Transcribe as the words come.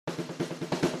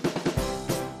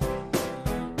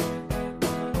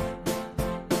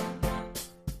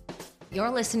You're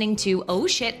listening to Oh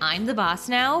Shit, I'm the Boss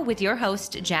Now with your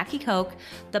host, Jackie Koch,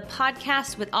 the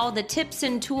podcast with all the tips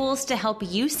and tools to help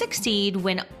you succeed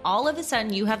when all of a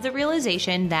sudden you have the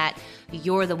realization that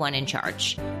you're the one in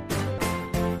charge.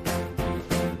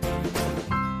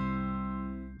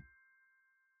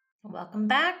 Welcome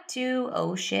back to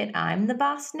Oh Shit, I'm the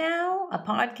Boss Now, a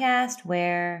podcast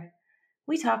where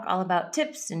we talk all about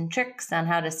tips and tricks on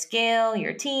how to scale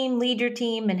your team, lead your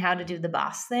team, and how to do the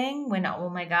boss thing when, oh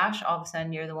my gosh, all of a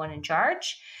sudden you're the one in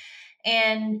charge.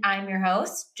 And I'm your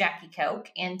host, Jackie Koch.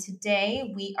 And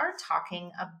today we are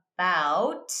talking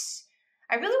about,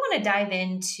 I really want to dive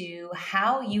into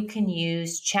how you can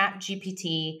use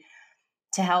ChatGPT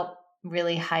to help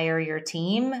really hire your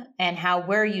team and how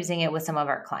we're using it with some of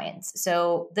our clients.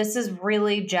 So this is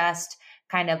really just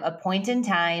kind of a point in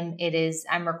time.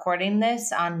 I'm recording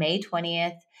this on May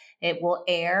 20th. It will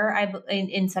air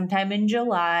in sometime in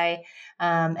July.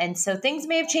 And so things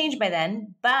may have changed by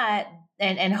then, but,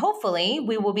 and hopefully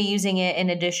we will be using it in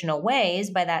additional ways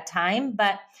by that time.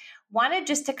 But wanted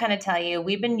just to kind of tell you,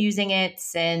 we've been using it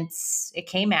since it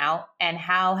came out and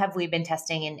how have we been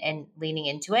testing and leaning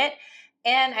into it.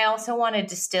 And I also want to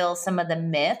distill some of the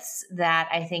myths that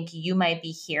I think you might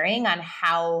be hearing on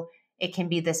how it can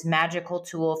be this magical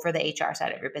tool for the HR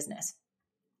side of your business.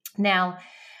 Now,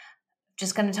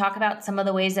 just going to talk about some of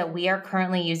the ways that we are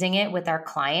currently using it with our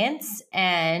clients.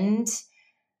 And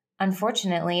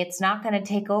unfortunately, it's not going to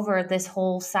take over this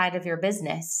whole side of your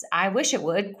business. I wish it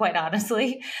would, quite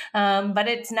honestly, but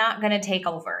it's not going to take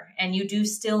over. And you do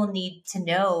still need to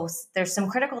know, there's some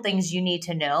critical things you need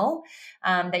to know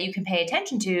that you can pay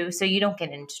attention to so you don't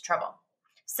get into trouble.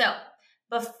 So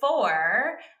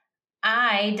before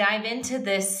I dive into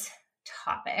this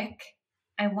topic,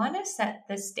 I want to set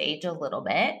the stage a little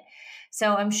bit.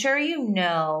 So I'm sure you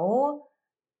know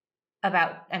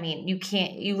about,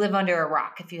 you live under a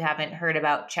rock if you haven't heard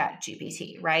about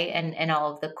ChatGPT, right? And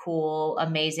all of the cool,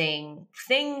 amazing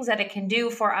things that it can do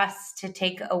for us to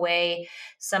take away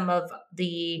some of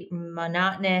the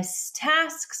monotonous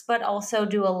tasks, but also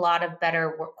do a lot of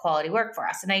better quality work for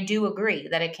us. And I do agree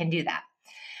that it can do that.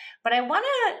 But I want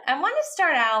to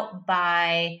start out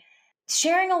by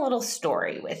sharing a little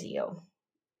story with you.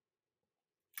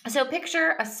 So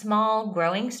picture a small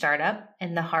growing startup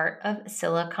in the heart of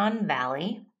Silicon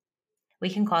Valley. We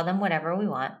can call them whatever we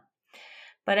want.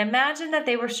 But imagine that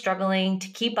they were struggling to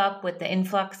keep up with the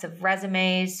influx of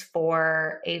resumes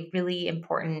for a really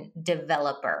important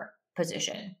developer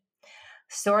position.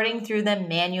 Sorting through them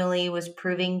manually was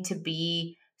proving to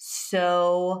be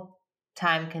so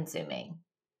time-consuming.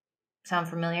 Sound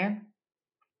familiar?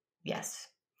 Yes.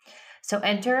 So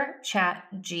enter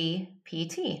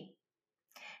ChatGPT.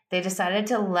 They decided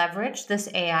to leverage this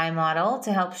AI model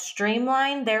to help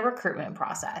streamline their recruitment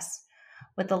process.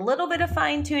 With a little bit of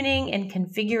fine-tuning and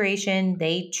configuration,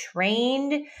 they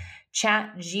trained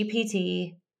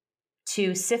ChatGPT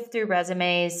to sift through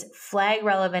resumes, flag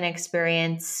relevant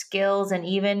experience, skills, and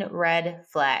even red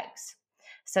flags,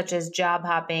 such as job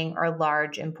hopping or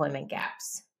large employment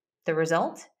gaps. The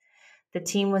result? The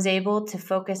team was able to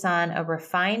focus on a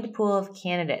refined pool of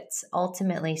candidates,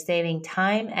 ultimately saving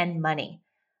time and money.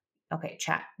 Okay,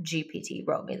 ChatGPT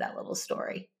wrote me that little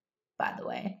story, by the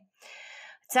way.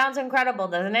 It sounds incredible,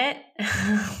 doesn't it?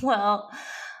 Well,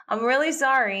 I'm really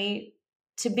sorry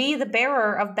to be the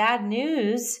bearer of bad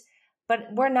news, but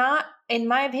we're not, in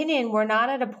my opinion, we're not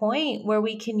at a point where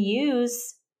we can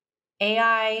use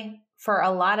AI for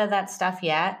a lot of that stuff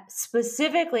yet,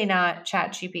 specifically not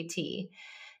ChatGPT.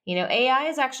 You know, AI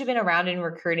has actually been around in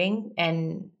recruiting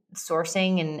and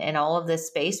sourcing and all of this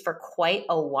space for quite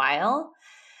a while.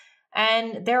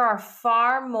 And there are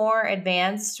far more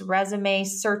advanced resume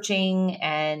searching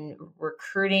and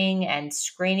recruiting and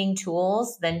screening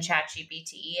tools than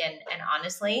ChatGPT. And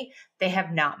honestly, they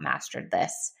have not mastered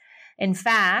this. In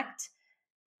fact,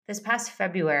 this past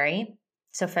February,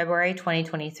 so February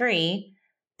 2023,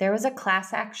 there was a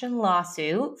class action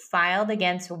lawsuit filed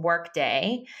against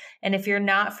Workday. And if you're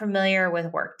not familiar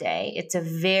with Workday, it's a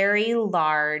very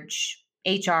large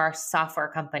HR software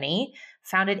company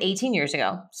founded 18 years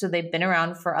ago. So they've been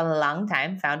around for a long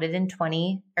time, founded in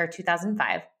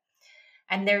 2005.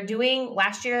 And they're doing,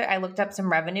 last year I looked up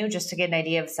some revenue just to get an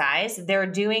idea of size. They're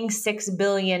doing $6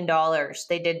 billion.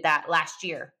 They did that last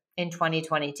year in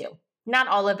 2022. Not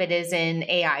all of it is in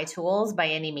AI tools by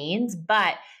any means,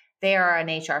 but they are an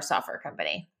HR software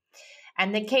company.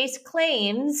 And the case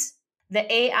claims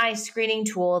the AI screening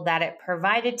tool that it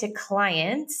provided to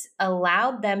clients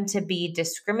allowed them to be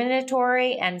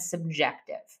discriminatory and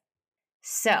subjective.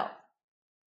 So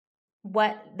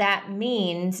what that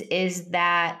means is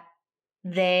that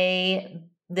the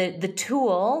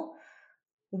tool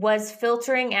was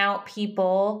filtering out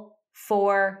people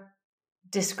for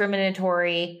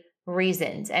discriminatory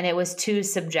reasons, and it was too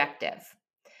subjective.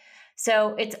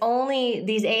 So it's only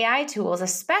these AI tools,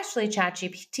 especially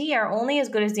ChatGPT, are only as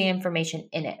good as the information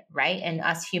in it, right? And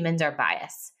us humans are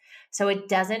biased. So it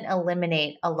doesn't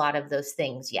eliminate a lot of those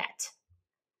things yet.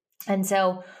 And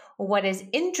so what is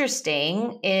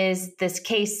interesting is this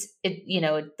case,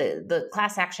 the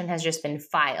class action has just been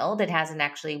filed. It hasn't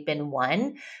actually been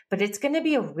won, but it's going to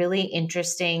be a really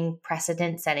interesting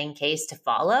precedent-setting case to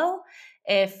follow.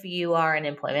 If you are an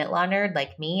employment law nerd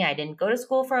like me, I didn't go to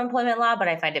school for employment law, but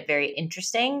I find it very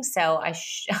interesting. So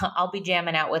I'll be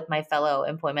jamming out with my fellow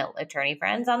employment attorney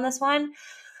friends on this one.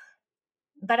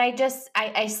 But I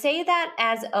say that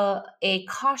as a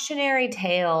cautionary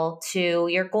tale to,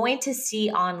 you're going to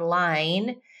see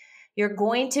online, you're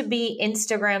going to be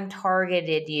Instagram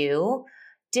targeted you,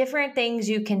 different things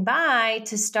you can buy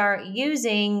to start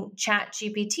using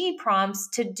ChatGPT prompts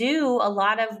to do a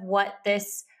lot of what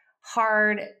this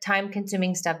hard,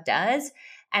 time-consuming stuff does.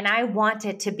 And I want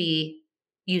it to be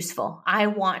useful. I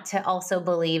want to also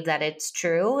believe that it's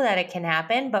true, that it can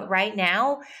happen. But right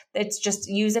now, it's just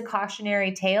use a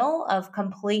cautionary tale of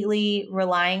completely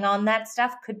relying on that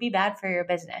stuff could be bad for your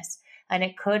business. And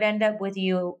it could end up with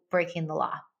you breaking the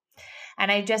law.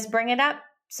 And I just bring it up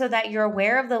so that you're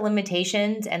aware of the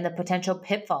limitations and the potential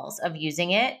pitfalls of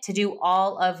using it to do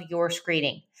all of your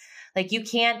screening. Like, you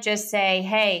can't just say,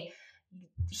 hey,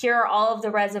 here are all of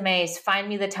the resumes, find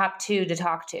me the top 2 to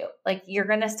talk to. Like, you're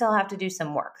going to still have to do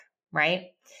some work,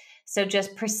 right? So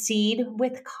just proceed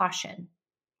with caution.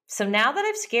 So now that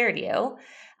I've scared you,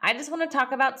 I just want to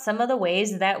talk about some of the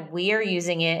ways that we are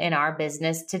using it in our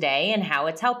business today and how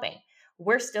it's helping.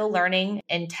 We're still learning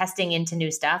and testing into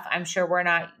new stuff. I'm sure we're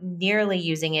not nearly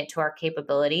using it to our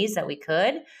capabilities that we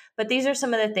could, but these are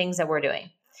some of the things that we're doing.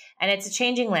 And it's a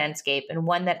changing landscape, and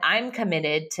one that I'm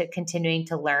committed to continuing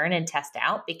to learn and test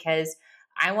out because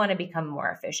I want to become more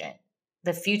efficient.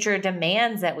 The future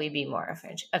demands that we be more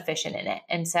efficient in it.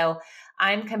 And so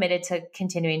I'm committed to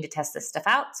continuing to test this stuff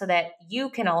out so that you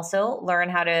can also learn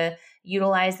how to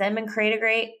utilize them and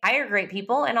hire great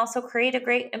people and also create a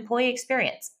great employee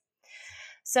experience.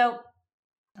 So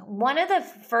one of the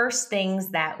first things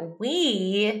that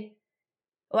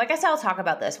I guess I'll talk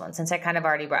about this one since I kind of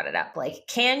already brought it up. Like,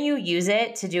 can you use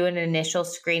it to do an initial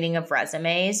screening of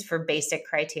resumes for basic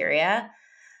criteria?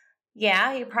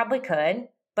 Yeah, you probably could,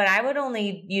 but I would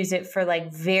only use it for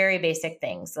like very basic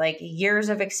things like years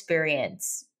of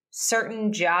experience,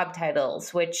 certain job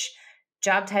titles, which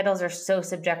job titles are so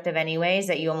subjective anyways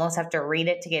that you almost have to read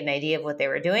it to get an idea of what they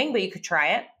were doing, but you could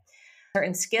try it.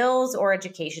 Certain skills or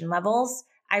education levels.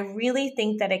 I really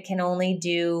think that it can only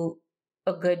do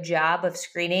a good job of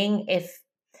screening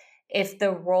if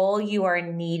the role you are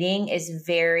needing is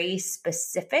very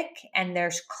specific and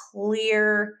there's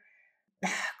clear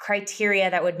criteria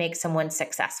that would make someone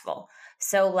successful.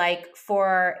 So like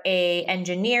for a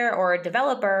engineer or a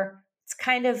developer, it's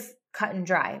kind of cut and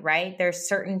dry, right? There's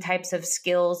certain types of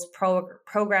skills,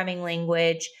 programming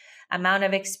language, amount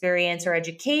of experience or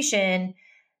education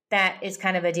that is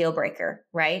kind of a deal breaker,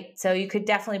 right? So you could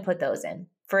definitely put those in.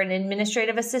 For an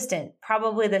administrative assistant,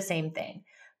 probably the same thing.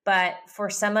 But for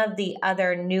some of the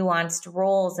other nuanced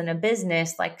roles in a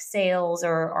business like sales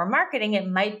or marketing, it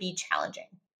might be challenging.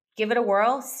 Give it a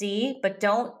whirl, see, but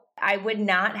I would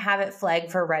not have it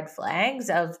flagged for red flags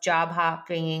of job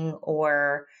hopping,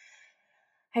 or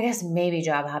I guess maybe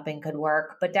job hopping could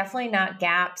work, but definitely not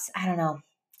gaps. I don't know.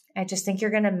 I just think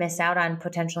you're going to miss out on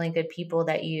potentially good people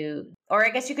or I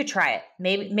guess you could try it.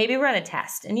 Maybe run a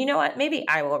test. And you know what? Maybe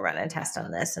I will run a test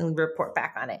on this and report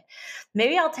back on it.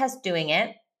 Maybe I'll test doing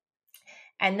it.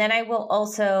 And then I will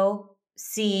also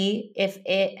see if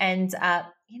it ends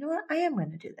up, you know what? I am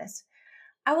going to do this.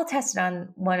 I will test it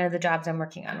on one of the jobs I'm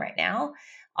working on right now.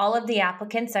 All of the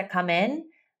applicants that come in,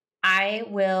 I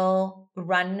will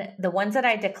run the ones that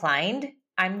I declined.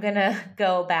 I'm going to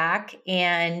go back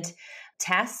and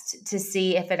test to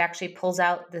see if it actually pulls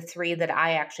out the 3 that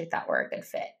I actually thought were a good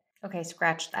fit. Okay,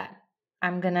 scratch that.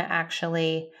 I'm going to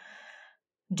actually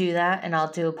do that and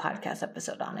I'll do a podcast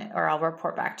episode on it, or I'll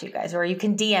report back to you guys, or you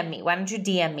can DM me. Why don't you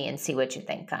DM me and see what you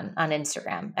think on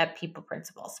Instagram at People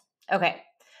Principles. Okay,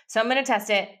 so I'm going to test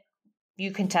it.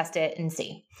 You can test it and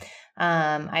see.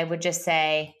 I would just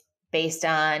say based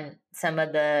on some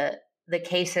of the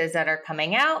cases that are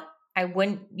coming out, I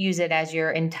wouldn't use it as your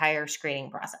entire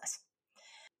screening process.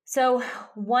 So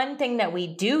one thing that we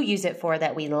do use it for,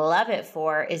 that we love it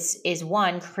for, is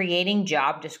one, creating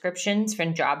job descriptions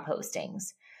from job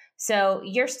postings. So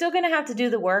you're still going to have to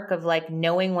do the work of like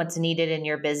knowing what's needed in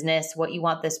your business, what you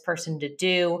want this person to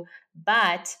do.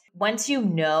 But once you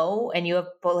know and you have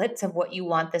bullets of what you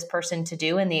want this person to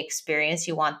do and the experience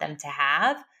you want them to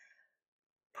have,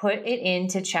 put it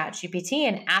into ChatGPT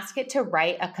and ask it to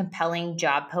write a compelling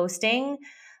job posting,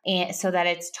 and so that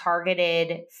it's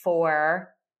targeted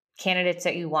for candidates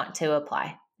that you want to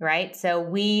apply, right? So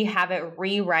we have it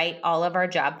rewrite all of our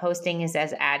job postings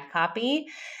as ad copy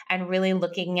and really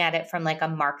looking at it from like a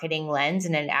marketing lens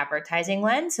and an advertising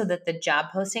lens so that the job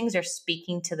postings are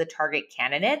speaking to the target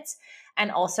candidates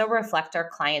and also reflect our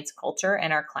clients' culture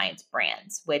and our clients'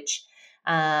 brands, which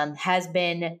has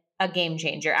been a game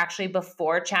changer. Actually,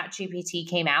 before ChatGPT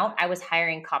came out, I was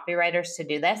hiring copywriters to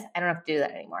do this. I don't have to do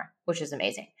that anymore, which is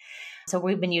amazing. So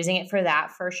we've been using it for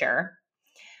that for sure.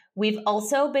 We've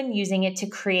also been using it to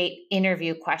create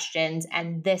interview questions,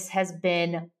 and this has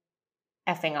been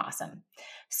effing awesome.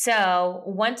 So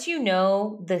once you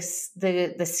know the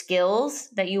skills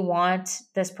that you want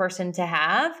this person to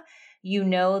have, you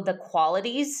know the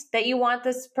qualities that you want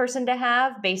this person to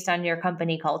have based on your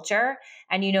company culture,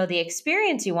 and you know the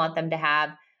experience you want them to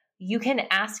have, you can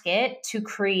ask it to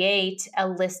create a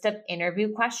list of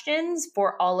interview questions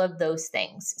for all of those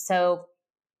things. So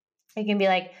it can be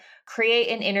like, create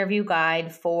an interview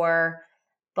guide for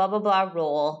blah, blah, blah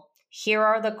role. Here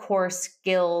are the core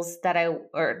skills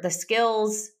or the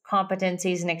skills,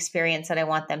 competencies, and experience that I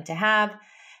want them to have.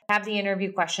 Have the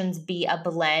interview questions be a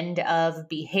blend of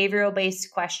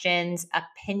behavioral-based questions,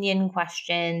 opinion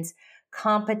questions,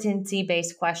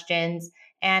 competency-based questions,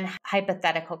 and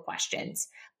hypothetical questions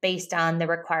based on the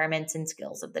requirements and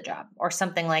skills of the job or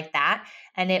something like that.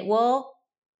 And it will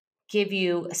give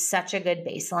you such a good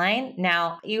baseline.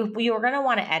 Now, you're going to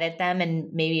want to edit them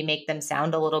and maybe make them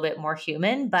sound a little bit more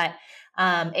human, but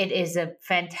it is a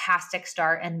fantastic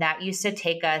start. And that used to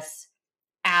take us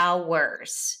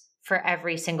hours for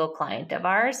every single client of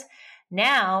ours.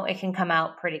 Now it can come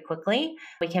out pretty quickly.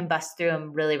 We can bust through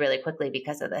them really, really quickly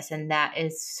because of this. And that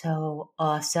is so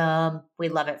awesome. We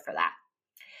love it for that.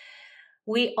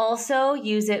 We also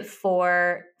use it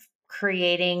for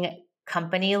creating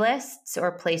company lists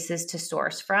or places to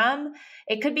source from.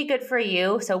 It could be good for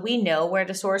you. So we know where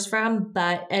to source from,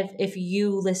 but if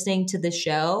you listening to the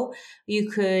show, you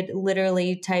could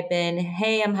literally type in,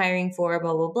 hey, I'm hiring for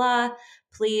blah, blah, blah.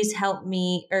 Please help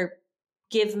me or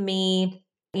give me,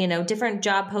 different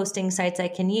job posting sites I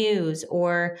can use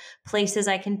or places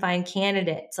I can find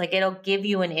candidates. Like it'll give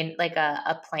you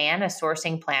a plan, a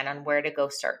sourcing plan on where to go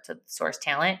start to source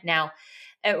talent. Now,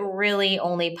 it really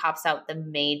only pops out the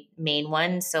main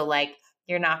ones. So like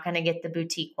you're not going to get the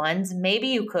boutique ones. Maybe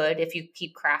you could if you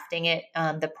keep crafting it,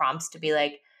 the prompts to be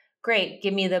like, great,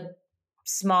 give me the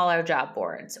smaller job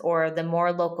boards or the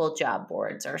more local job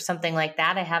boards or something like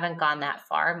that. I haven't gone that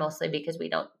far, mostly because we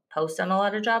don't post on a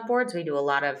lot of job boards. We do a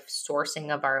lot of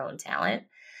sourcing of our own talent,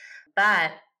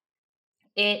 but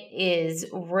it is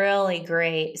really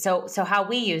great. So how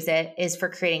we use it is for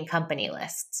creating company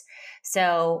lists.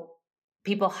 So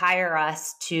people hire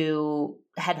us to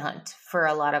headhunt for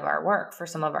a lot of our work for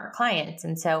some of our clients.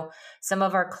 And so some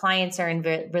of our clients are in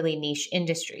really niche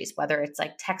industries, whether it's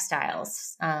like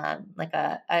textiles,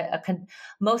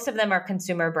 most of them are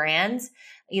consumer brands,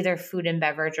 either food and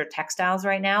beverage or textiles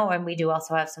right now. And we do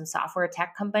also have some software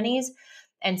tech companies.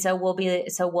 And so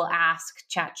we'll ask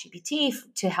ChatGPT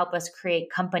to help us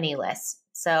create company lists.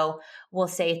 So we'll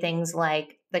say things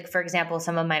like for example,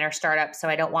 some of mine are startups, so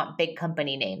I don't want big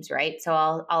company names, right? So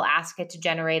I'll ask it to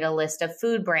generate a list of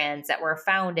food brands that were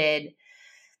founded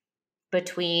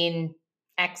between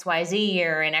XYZ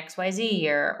year and XYZ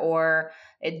year, or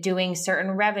doing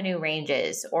certain revenue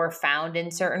ranges, or found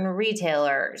in certain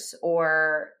retailers,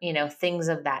 or things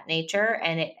of that nature.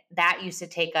 And that used to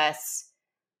take us.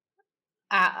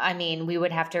 We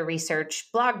would have to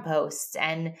research blog posts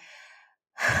and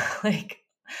like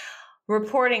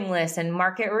reporting lists and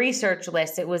market research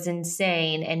lists. It was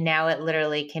insane. And now it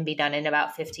literally can be done in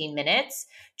about 15 minutes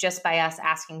just by us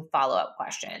asking follow-up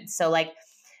questions. So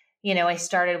I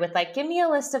started with give me a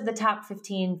list of the top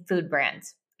 15 food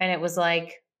brands. And it was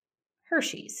like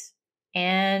Hershey's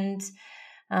and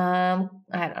I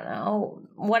don't know,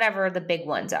 whatever the big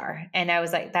ones are. And I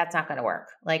was like, that's not going to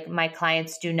work. Like my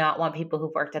clients do not want people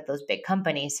who've worked at those big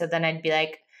companies. So then I'd be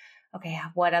like, okay,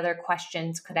 what other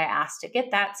questions could I ask to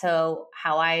get that? So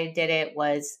how I did it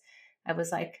was I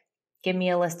was like, give me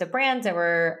a list of brands that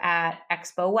were at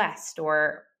Expo West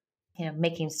or,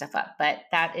 making stuff up. But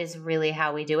that is really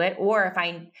how we do it. Or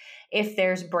if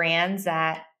there's brands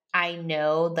that I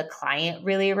know the client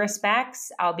really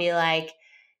respects, I'll be like,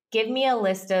 give me a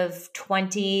list of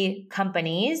 20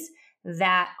 companies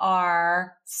that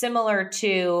are similar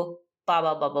to blah,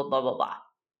 blah, blah, blah, blah, blah, blah.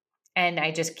 And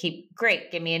I just keep,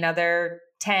 great, give me another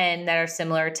 10 that are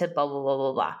similar to blah, blah, blah,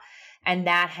 blah, blah. And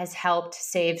that has helped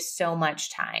save so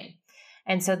much time.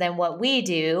 And so then what we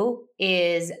do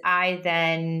is I'll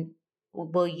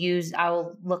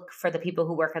look for the people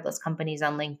who work at those companies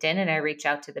on LinkedIn, and I reach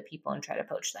out to the people and try to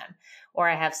poach them. Or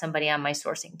I have somebody on my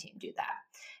sourcing team do that.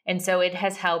 And so it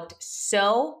has helped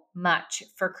so much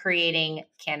for creating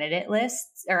company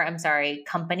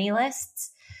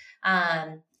lists.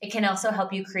 It can also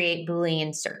help you create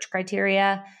Boolean search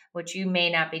criteria, which you may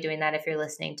not be doing that if you're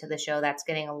listening to the show. That's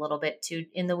getting a little bit too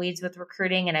in the weeds with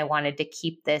recruiting. And I wanted to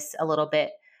keep this a little bit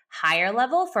higher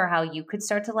level for how you could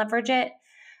start to leverage it.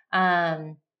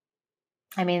 There's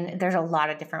a lot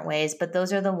of different ways, but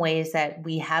those are the ways that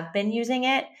we have been using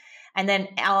it. And then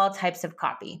all types of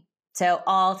copy. So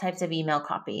all types of email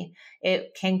copy.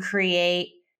 It can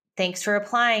create thanks for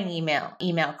applying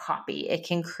email copy. It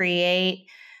can create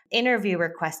interview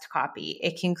request copy.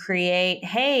 It can create,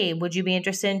 hey, would you be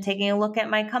interested in taking a look at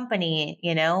my company?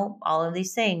 All of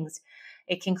these things.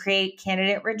 It can create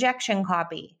candidate rejection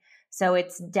copy. So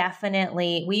it's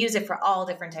definitely, we use it for all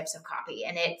different types of copy,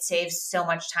 and it saves so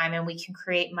much time, and we can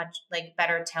create much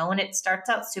better tone. It starts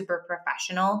out super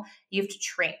professional. You have to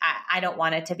train. I don't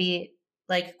want it to be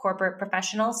like corporate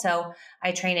professional. So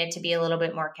I train it to be a little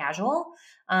bit more casual.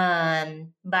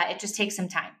 But it just takes some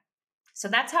time. So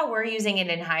that's how we're using it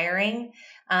in hiring.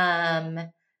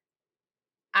 I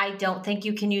don't think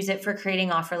you can use it for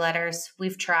creating offer letters.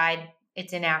 We've tried.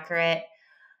 It's inaccurate.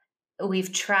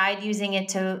 We've tried using it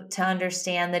to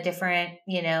understand the different,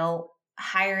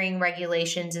 hiring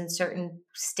regulations in certain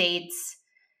states.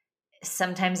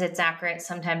 Sometimes it's accurate.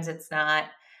 Sometimes it's not.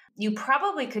 You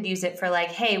probably could use it for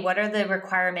hey, what are the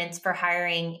requirements for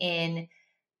hiring in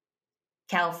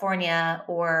California?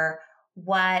 Or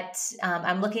what,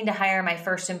 I'm looking to hire my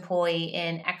first employee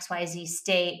in XYZ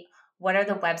state. What are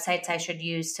the websites I should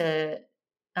use to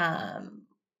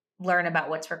learn about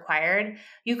what's required?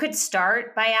 You could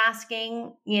start by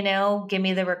asking, give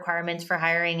me the requirements for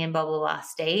hiring in blah, blah, blah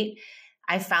state.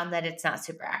 I found that it's not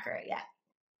super accurate yet.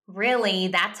 Really,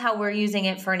 that's how we're using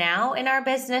it for now in our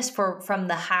business from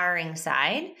the hiring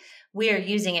side. We are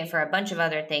using it for a bunch of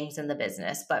other things in the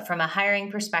business, but from a hiring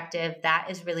perspective, that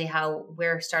is really how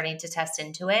we're starting to test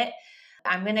into it.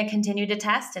 I'm going to continue to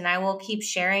test, and I will keep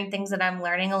sharing things that I'm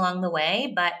learning along the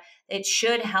way, but it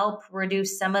should help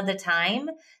reduce some of the time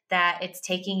that it's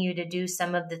taking you to do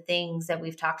some of the things that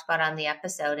we've talked about on the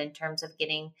episode in terms of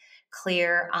getting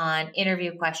clear on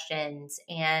interview questions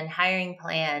and hiring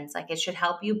plans. It should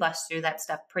help you bust through that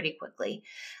stuff pretty quickly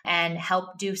and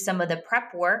help do some of the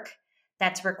prep work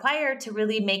that's required to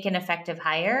really make an effective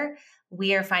hire.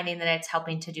 We are finding that it's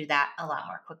helping to do that a lot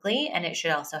more quickly, and it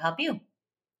should also help you.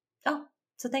 Oh,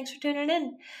 so thanks for tuning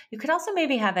in. You could also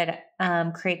maybe have it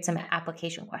create some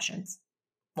application questions.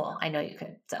 Well, I know you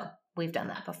could. So we've done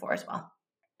that before as well.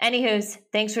 Anywho's,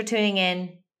 thanks for tuning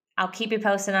in. I'll keep you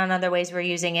posted on other ways we're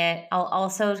using it. I'll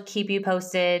also keep you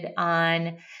posted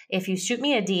on, if you shoot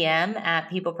me a DM at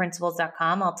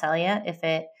peopleprinciples.com, I'll tell you if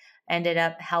it ended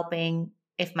up helping,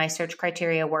 if my search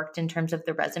criteria worked in terms of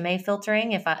the resume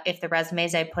filtering, if the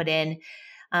resumes I put in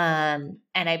and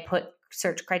I put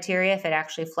search criteria, if it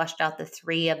actually flushed out the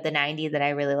 3 of the 90 that I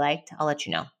really liked, I'll let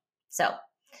you know. So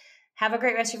have a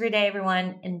great rest of your day,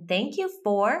 everyone. And thank you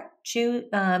for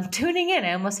tuning in.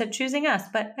 I almost said choosing us,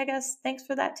 but I guess thanks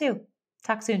for that too.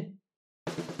 Talk soon.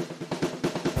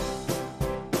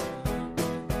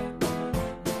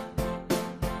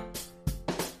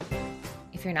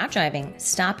 If you're not driving,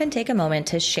 stop and take a moment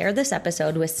to share this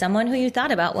episode with someone who you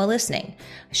thought about while listening.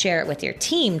 Share it with your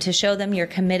team to show them you're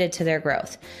committed to their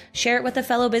growth. Share it with a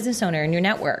fellow business owner in your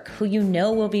network who you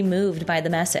know will be moved by the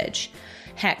message.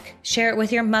 Heck, share it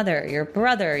with your mother, your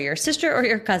brother, your sister, or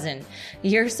your cousin.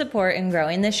 Your support in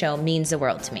growing the show means the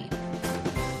world to me.